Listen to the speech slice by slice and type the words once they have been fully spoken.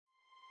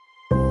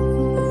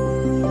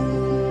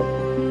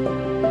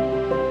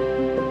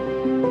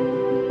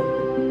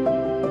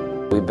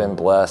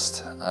been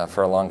blessed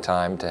for a long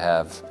time to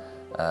have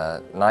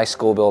nice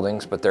school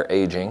buildings, but they're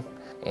aging.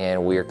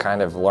 And we are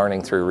kind of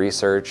learning through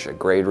research,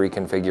 grade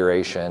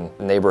reconfiguration.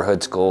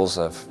 Neighborhood schools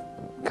have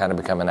kind of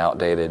become an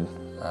outdated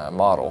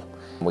model.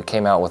 We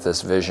came out with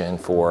this vision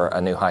for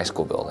a new high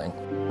school building.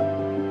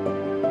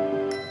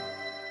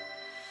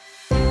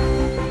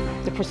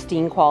 The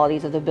pristine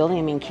qualities of the building,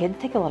 I mean, kids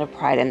take a lot of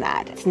pride in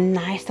that. It's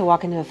nice to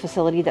walk into a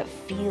facility that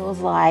feels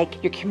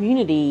like your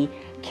community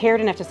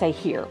cared enough to say,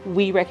 here,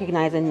 we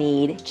recognize a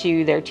need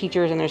to their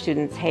teachers and their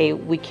students, hey,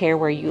 we care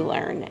where you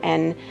learn.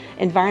 And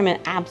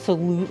environment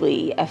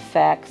absolutely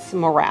affects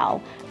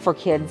morale for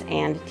kids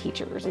and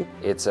teachers.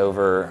 It's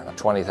over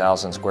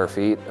 20,000 square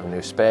feet of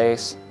new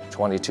space,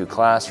 22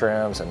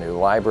 classrooms, a new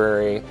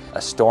library,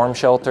 a storm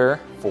shelter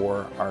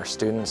for our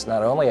students,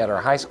 not only at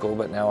our high school,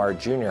 but now our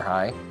junior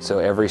high. So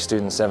every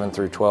student 7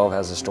 through 12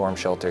 has a storm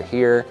shelter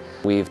here.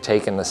 We've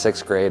taken the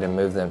 6th grade and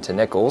moved them to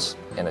Nichols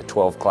in a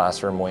 12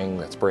 classroom wing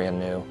that's brand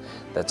new.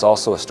 That's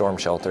also a storm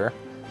shelter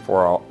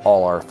for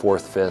all our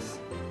 4th, 5th,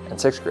 and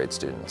 6th grade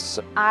students.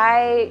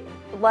 I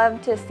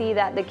love to see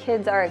that the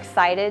kids are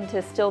excited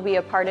to still be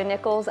a part of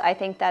Nichols. I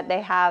think that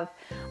they have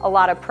a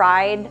lot of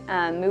pride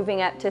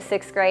moving up to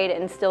 6th grade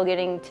and still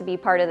getting to be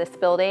part of this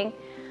building.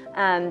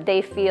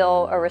 They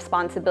feel a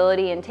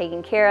responsibility in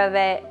taking care of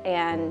it,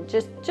 and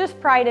just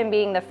pride in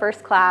being the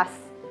first class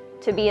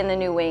to be in the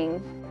new wing.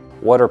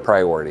 What are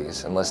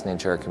priorities in listening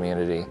to our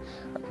community?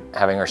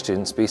 Having our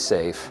students be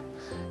safe,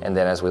 and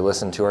then as we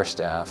listen to our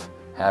staff,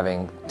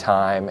 having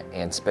time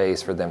and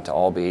space for them to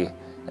all be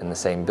in the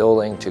same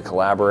building to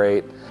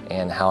collaborate,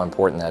 and how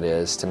important that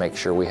is to make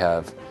sure we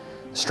have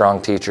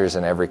strong teachers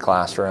in every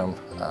classroom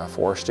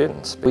for our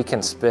students. We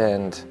can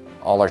spend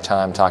all our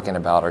time talking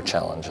about our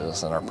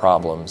challenges and our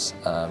problems,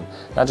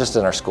 not just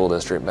in our school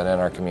district, but in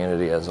our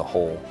community as a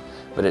whole.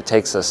 But it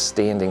takes us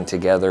standing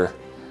together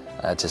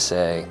to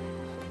say,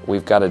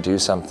 we've got to do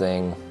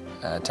something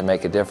to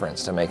make a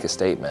difference, to make a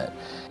statement.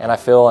 And I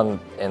feel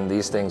in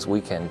these things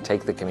we can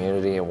take the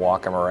community and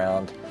walk them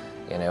around,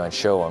 and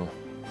show them.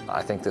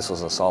 I think this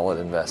was a solid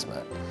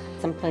investment.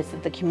 Some place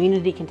that the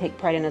community can take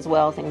pride in as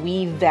well, saying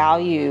we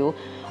value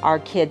our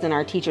kids and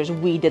our teachers,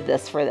 we did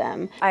this for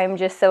them. I'm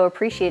just so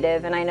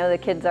appreciative, and I know the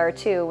kids are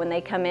too, when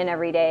they come in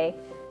every day,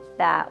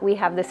 that we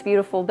have this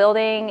beautiful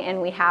building and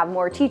we have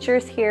more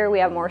teachers here, we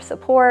have more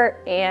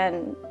support,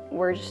 and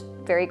we're just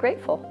very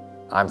grateful.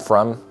 I'm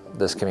from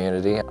this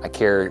community. I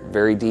care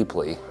very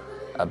deeply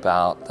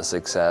about the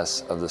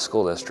success of the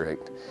school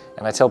district.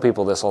 And I tell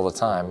people this all the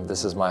time,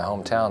 this is my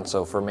hometown,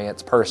 so for me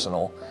it's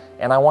personal,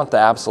 and I want the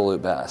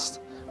absolute best.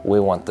 We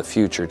want the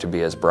future to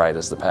be as bright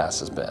as the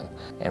past has been.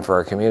 And for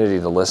our community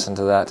to listen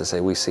to that, to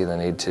say we see the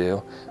need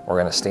too, we're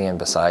going to stand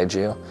beside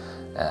you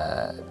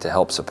to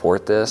help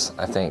support this,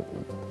 I think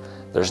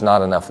there's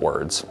not enough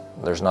words.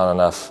 There's not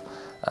enough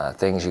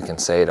things you can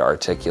say to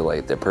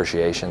articulate the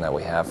appreciation that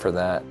we have for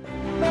that.